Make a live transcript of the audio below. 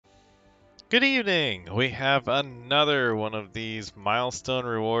Good evening. We have another one of these milestone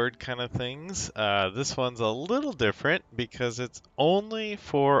reward kind of things. This one's a little different because it's only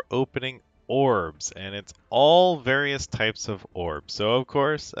for opening orbs, and it's all various types of orbs. So, of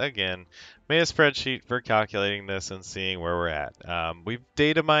course, again, made a spreadsheet for calculating this and seeing where we're at. We've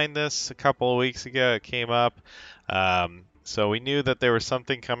data mined this a couple of weeks ago. It came up. So we knew that there was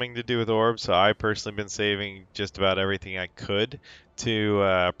something coming to do with orbs, so I personally been saving just about everything I could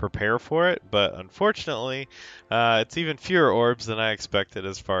to prepare for it, but unfortunately, it's even fewer orbs than I expected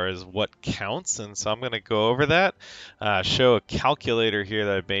as far as what counts, and so I'm going to go over that, show a calculator here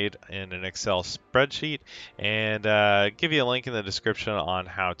that I made in an Excel spreadsheet, and give you a link in the description on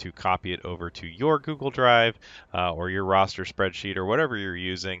how to copy it over to your Google Drive or your roster spreadsheet or whatever you're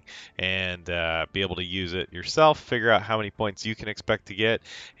using, and be able to use it yourself, figure out how many points you can expect to get,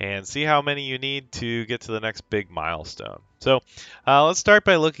 and see how many you need to get to the next big milestone. So let's start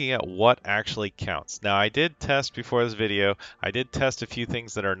by looking at what actually counts. Now, I did test before this video. I did test a few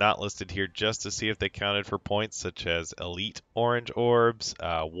things that are not listed here just to see if they counted for points, such as elite orange orbs,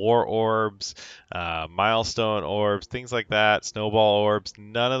 war orbs, milestone orbs, things like that, snowball orbs.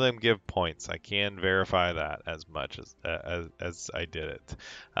 None of them give points. I can verify that as much as I did it.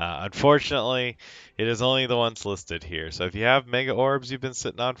 Unfortunately, it is only the ones listed here. So if you have mega orbs you've been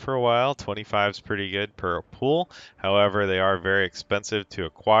sitting on for a while, 25 is pretty good per pool. However, they are very expensive to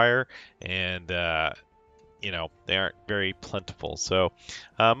acquire, and they aren't very plentiful. So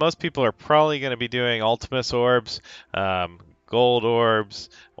most people are probably going to be doing Ultimus orbs, gold orbs,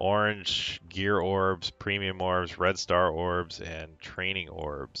 orange gear orbs, premium orbs, red star orbs, and training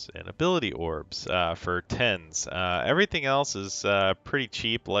orbs and ability orbs for 10s. Everything else is pretty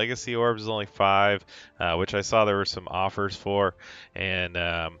cheap. Legacy orbs is only 5, which I saw there were some offers for, and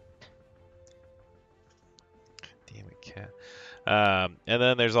damn it, cat. And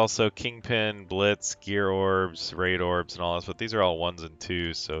then there's also Kingpin, Blitz, Gear Orbs, Raid Orbs, and all this, but these are all 1s and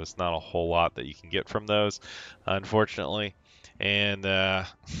 2s, so it's not a whole lot that you can get from those, unfortunately. And, sorry,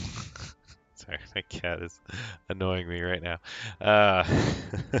 my cat is annoying me right now.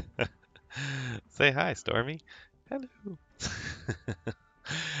 Say hi, Stormy. Hello.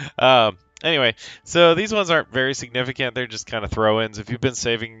 Anyway, so these ones aren't very significant. They're just kind of throw-ins. If you've been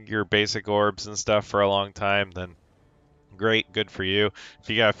saving your basic orbs and stuff for a long time, then great, good for you. If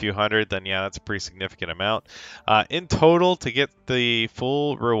you got a few hundred, then yeah, that's a pretty significant amount. In total, to get the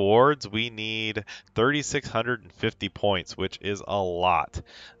full rewards, we need 3,650 points, which is a lot.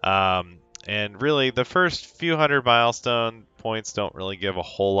 And really, the first few hundred milestone points don't really give a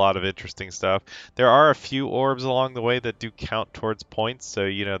whole lot of interesting stuff. There are a few orbs along the way that do count towards points. So,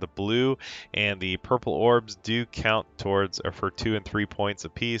 the blue and the purple orbs do count towards or for 2 and 3 points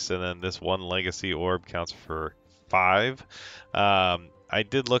apiece. And then this one legacy orb counts for 5. I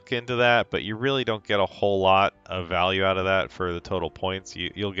did look into that, but you really don't get a whole lot of value out of that for the total points.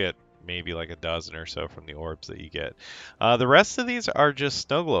 You'll get maybe like a dozen or so from the orbs that you get. The rest of these are just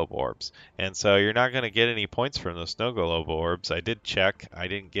snow globe orbs, and so you're not going to get any points from those snow globe orbs. I did check. I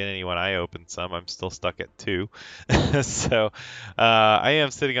didn't get any when I opened some. I'm still stuck at 2. So I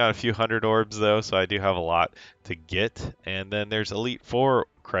am sitting on a few hundred orbs though, so I do have a lot to get. And then there's Elite 4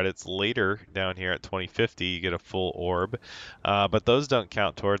 credits later down here at 2050. You get a full orb, but those don't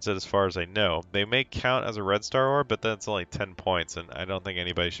count towards it as far as I know. They may count as a red star orb, but that's only 10 points, and I don't think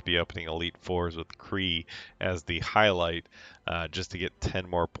anybody should be opening Elite 4s with Kree as the highlight just to get 10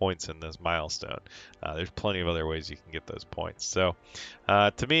 more points in this milestone. There's plenty of other ways you can get those points. So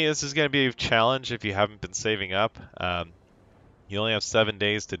to me, this is going to be a challenge if you haven't been saving up. You only have 7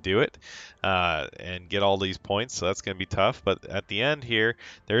 days to do it and get all these points, so that's going to be tough. But at the end here,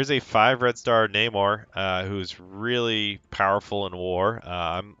 there is a 5 red star Namor who's really powerful in war.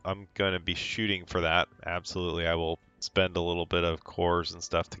 I'm going to be shooting for that. Absolutely, I will spend a little bit of cores and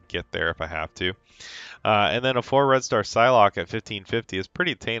stuff to get there if I have to. And then a 4 red star Psylocke at 1550 is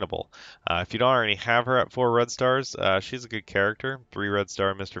pretty attainable. If you don't already have her at 4 red stars, she's a good character. 3 red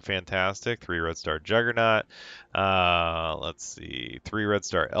star Mr. Fantastic, 3 red star Juggernaut, let's see, 3 red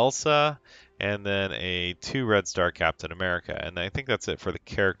star Elsa, and then a 2 red star Captain America. And I think that's it for the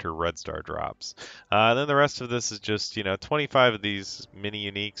character red star drops. And then the rest of this is just, 25 of these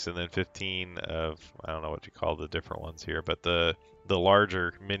mini uniques and then 15 of, I don't know what you call the different ones here, but the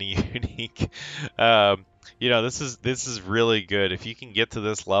larger mini unique. This is really good. If you can get to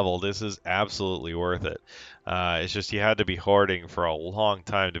this level, this is absolutely worth it. It's just you had to be hoarding for a long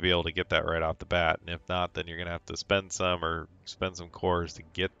time to be able to get that right off the bat, and if not, then you're gonna have to spend some cores to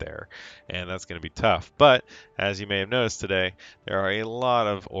get there, and that's gonna be tough. But as you may have noticed today, there are a lot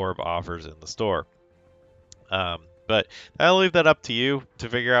of orb offers in the store. But I'll leave that up to you to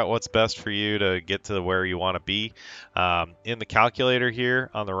figure out what's best for you to get to where you want to be. In the calculator here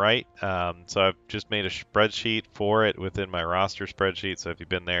on the right, so I've just made a spreadsheet for it within my roster spreadsheet. So if you've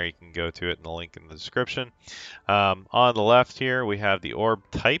been there, you can go to it in the link in the description. On the left here, we have the orb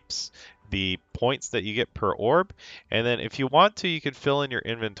types, the points that you get per orb, and then if you want to, you can fill in your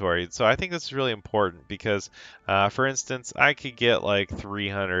inventory. So I think this is really important because, for instance, I could get like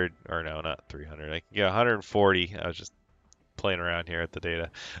 300, or no, not 300, I could get 140. I was just playing around here at the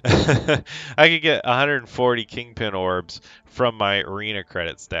data. I could get 140 kingpin orbs from my arena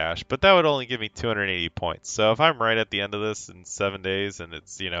credit stash, but that would only give me 280 points. So if I'm right at the end of this in 7 days and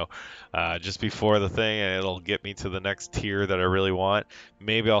it's, just before the thing and it'll get me to the next tier that I really want,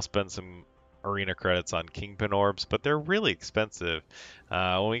 maybe I'll spend some arena credits on kingpin orbs, but they're really expensive.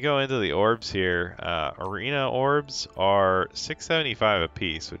 When we go into the orbs here, arena orbs are 675 a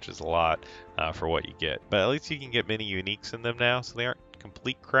piece, which is a lot for what you get. But at least you can get many uniques in them now, so they aren't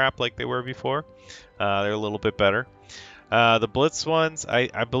complete crap like they were before. They're a little bit better. The blitz ones,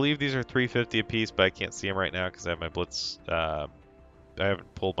 I believe these are 350 a piece, but I can't see them right now because I have my blitz. I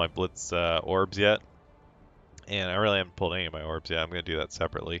haven't pulled my blitz orbs yet. And I really haven't pulled any of my orbs yet. I'm going to do that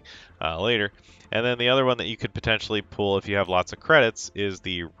separately later. And then the other one that you could potentially pull if you have lots of credits is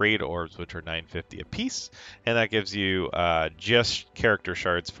the raid orbs, which are 950 a piece. And that gives you just character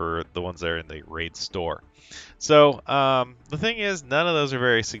shards for the ones that are in the raid store. So the thing is, none of those are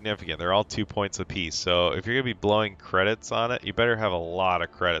very significant. They're all 2 points a piece. So if you're going to be blowing credits on it, you better have a lot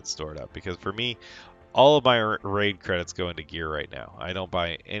of credits stored up. Because for me, all of my raid credits go into gear right now. I don't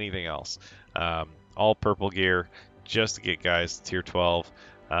buy anything else. All purple gear just to get guys to tier 12.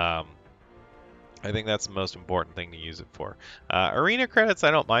 I think that's the most important thing to use it for. Arena credits I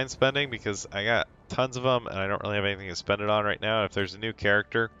don't mind spending because I got tons of them and I don't really have anything to spend it on right now. If there's a new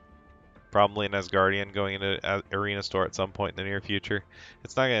character, probably an Asgardian going into Arena Store at some point in the near future,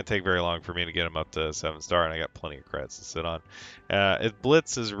 it's not going to take very long for me to get him up to 7-star, and I got plenty of credits to sit on.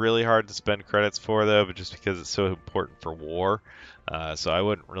 Blitz is really hard to spend credits for, though, but just because it's so important for war. So I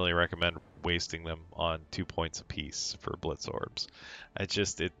wouldn't really recommend wasting them on 2 points a piece for Blitz orbs.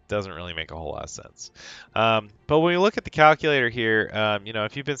 It doesn't really make a whole lot of sense. But when we look at the calculator here,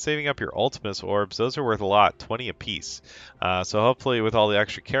 if you've been saving up your Ultimus orbs, those are worth a lot, 20 a piece. So hopefully with all the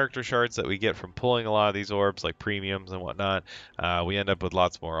extra character shards that we get from pulling a lot of these orbs, like premiums and whatnot, we end up with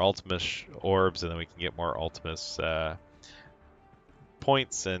lots more Ultimus orbs, and then we can get more Ultimus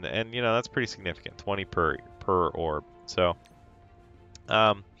points, and that's pretty significant, 20 per orb. So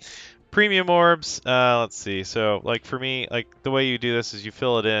premium orbs, let's see. So like for me, like the way you do this is you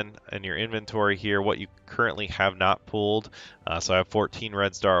fill it in your inventory here, what you currently have not pulled. So I have 14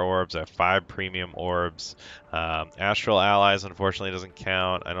 red star orbs, I have 5 premium orbs. Astral allies unfortunately doesn't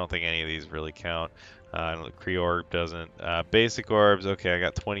count. I don't think any of these really count. Kree orb doesn't. Basic orbs, okay, I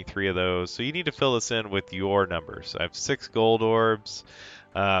got 23 of those. So you need to fill this in with your numbers. I have 6 gold orbs.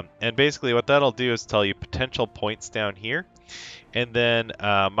 And basically what that'll do is tell you potential points down here. And then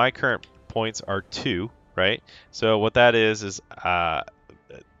my current points are 2, right? So what that is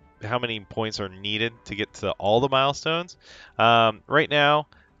how many points are needed to get to all the milestones. Right now,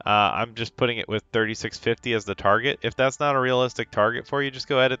 I'm just putting it with 3650 as the target. If that's not a realistic target for you, just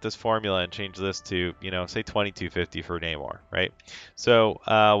go edit this formula and change this to, say 2250 for Namor, right? So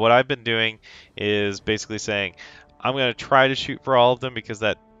what I've been doing is basically saying, I'm going to try to shoot for all of them because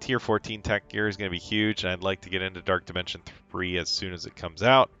that tier 14 tech gear is going to be huge, and I'd like to get into Dark Dimension 3 as soon as it comes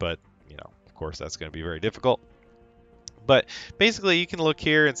out, but, of course that's going to be very difficult. But basically, you can look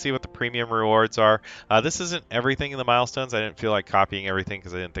here and see what the premium rewards are. This isn't everything in the milestones. I didn't feel like copying everything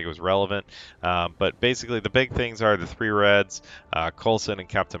because I didn't think it was relevant. But basically, the big things are the 3 reds. Coulson and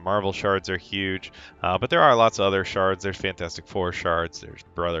Captain Marvel shards are huge. But there are lots of other shards. There's Fantastic Four shards. There's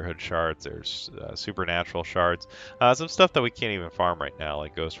Brotherhood shards. There's Supernatural shards. Some stuff that we can't even farm right now,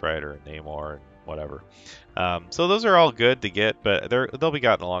 like Ghost Rider and Namor and whatever. So those are all good to get, but they'll be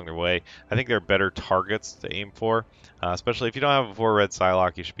gotten along their way. I think they're better targets to aim for, especially if you don't have a 4 red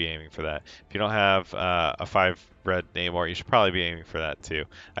Psylocke, you should be aiming for that. If you don't have a 5 red Namor, you should probably be aiming for that too.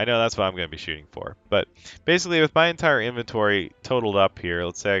 I know that's what I'm going to be shooting for. But basically, with my entire inventory totaled up here,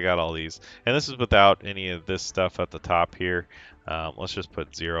 let's say I got all these, and this is without any of this stuff at the top here. Let's just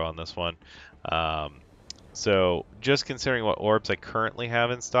put 0 on this one. So just considering what orbs I currently have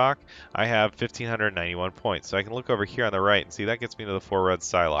in stock, I have 1,591 points. So I can look over here on the right and see that gets me to the 4 red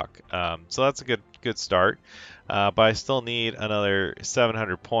Psylocke. So that's a good start. But I still need another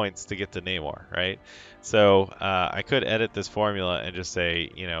 700 points to get to Namor, right? So I could edit this formula and just say,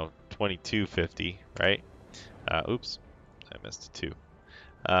 2250, right? Oops, I missed a 2.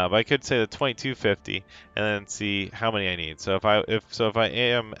 But I could say the 2250 and then see how many I need. So if I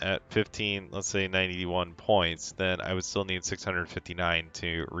am at 15, let's say 91 points, then I would still need 659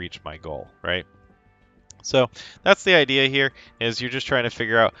 to reach my goal, right? So that's the idea here, is you're just trying to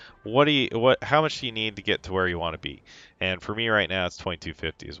figure out how much do you need to get to where you want to be. And for me right now, it's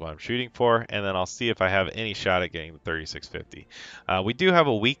 2250 is what I'm shooting for, and then I'll see if I have any shot at getting the 3650. We do have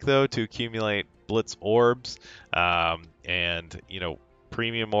a week though to accumulate blitz orbs, and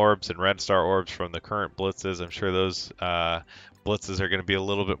premium orbs and red star orbs from the current blitzes. I'm sure those blitzes are going to be a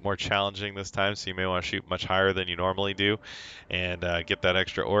little bit more challenging this time, so you may want to shoot much higher than you normally do and get that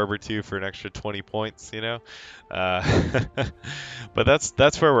extra orb or two for an extra 20 points, uh, but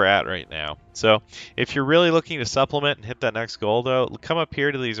that's where we're at right now. So if you're really looking to supplement and hit that next goal, though, come up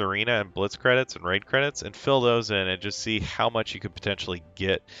here to these arena and blitz credits and raid credits and fill those in and just see how much you could potentially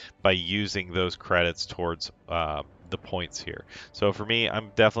get by using those credits towards the points here. So for me,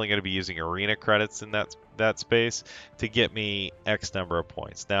 I'm definitely going to be using arena credits in that space to get me X number of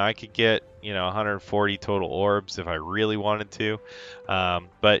points. Now I could get 140 total orbs if I really wanted to,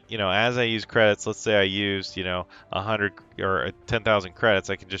 but as I use credits, let's say I used 100 or 10,000 credits,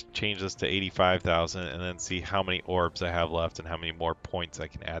 I can just change this to 85,000 and then see how many orbs I have left and how many more points I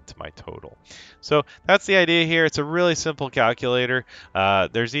can add to my total. So that's the idea here. It's a really simple calculator.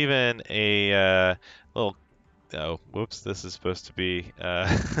 There's even a little whoops, this is supposed to be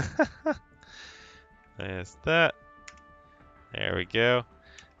there's that. There we go.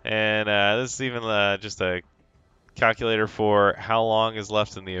 And this is even just a calculator for how long is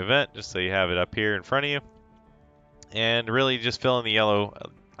left in the event, just so you have it up here in front of you. And really just fill in the yellow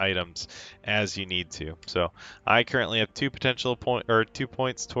items as you need to. So I currently have 2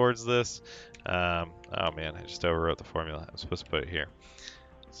 points towards this. Oh man, I just overwrote the formula. I was supposed to put it here.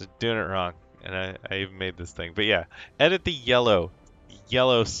 So doing it wrong, and I even made this thing. But yeah, edit the yellow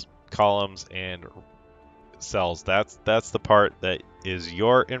columns and cells. That's the part that is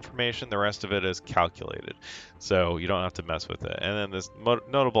your information. The rest of it is calculated, so you don't have to mess with it. And then this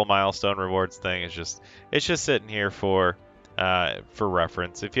notable milestone rewards thing is just sitting here for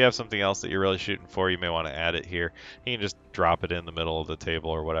reference. If you have something else that you're really shooting for, you may want to add it here. You can just drop it in the middle of the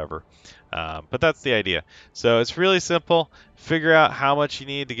table or whatever. But that's the idea. So it's really simple. Figure out how much you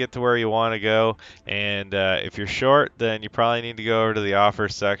need to get to where you want to go. And if you're short, then you probably need to go over to the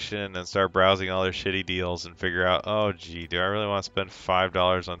offers section and start browsing all their shitty deals and figure out, oh, gee, do I really want to spend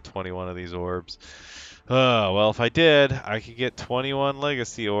 $5 on 21 of these orbs? Oh, well, if I did, I could get 21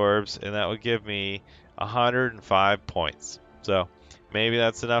 legacy orbs, and that would give me 105 points. So maybe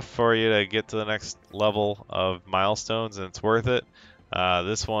that's enough for you to get to the next level of milestones, and it's worth it.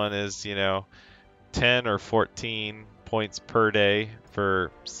 This one is, 10 or 14 points per day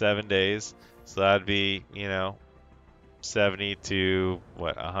for 7 days. So that'd be, 70 to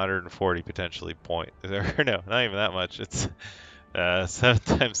 140 potentially point. Or no, not even that much. It's 7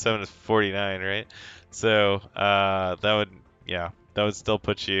 times 7 is 49, right? So that would still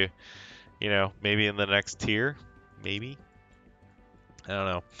put you, maybe in the next tier, maybe. I don't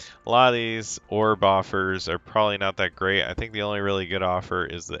know. A lot of these orb offers are probably not that great. I think the only really good offer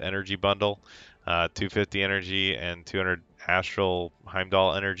is the energy bundle, 250 energy and 200 astral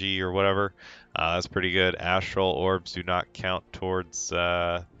Heimdall energy or whatever. That's pretty good. Astral orbs do not count towards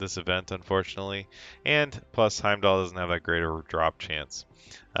this event, unfortunately. And plus, Heimdall doesn't have that great of a drop chance.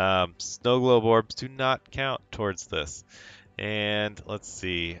 Snow globe orbs do not count towards this. And let's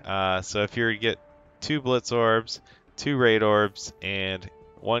see. So if you were to get 2 blitz orbs, 2 raid orbs, and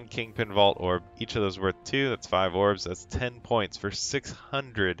 1 kingpin vault orb, each of those worth 2. That's 5 orbs. That's 10 points for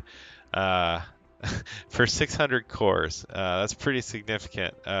 600. For 600 cores. That's pretty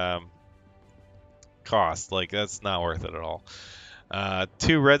significant cost. Like, that's not worth it at all.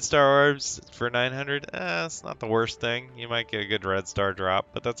 2 red star orbs for 900. That's not the worst thing. You might get a good red star drop,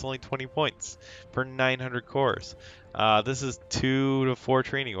 but that's only 20 points for 900 cores. This is 2 to 4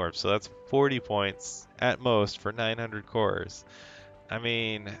 training orbs, so that's 40 points at most for 900 cores. I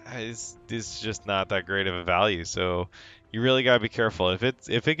mean, it's just not that great of a value, so you really gotta be careful. If it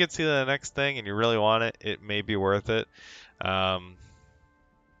gets you to the next thing and you really want it, it may be worth it.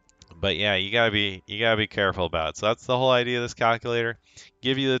 But yeah, you gotta be careful about it. So that's the whole idea of this calculator.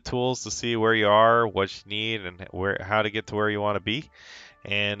 Give you the tools to see where you are, what you need, and how to get to where you want to be,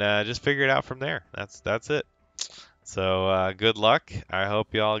 and just figure it out from there. That's it. So good luck. I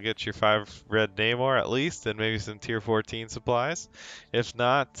hope y'all get your 5 red Namor at least, and maybe some tier 14 supplies. If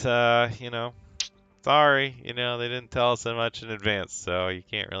not, sorry, you know, they didn't tell us so much in advance, so you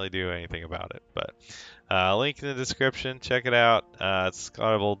can't really do anything about it. But link in the description. Check it out. It's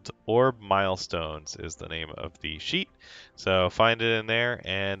called Orb Milestones is the name of the sheet. So find it in there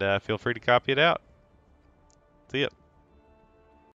and feel free to copy it out. See ya.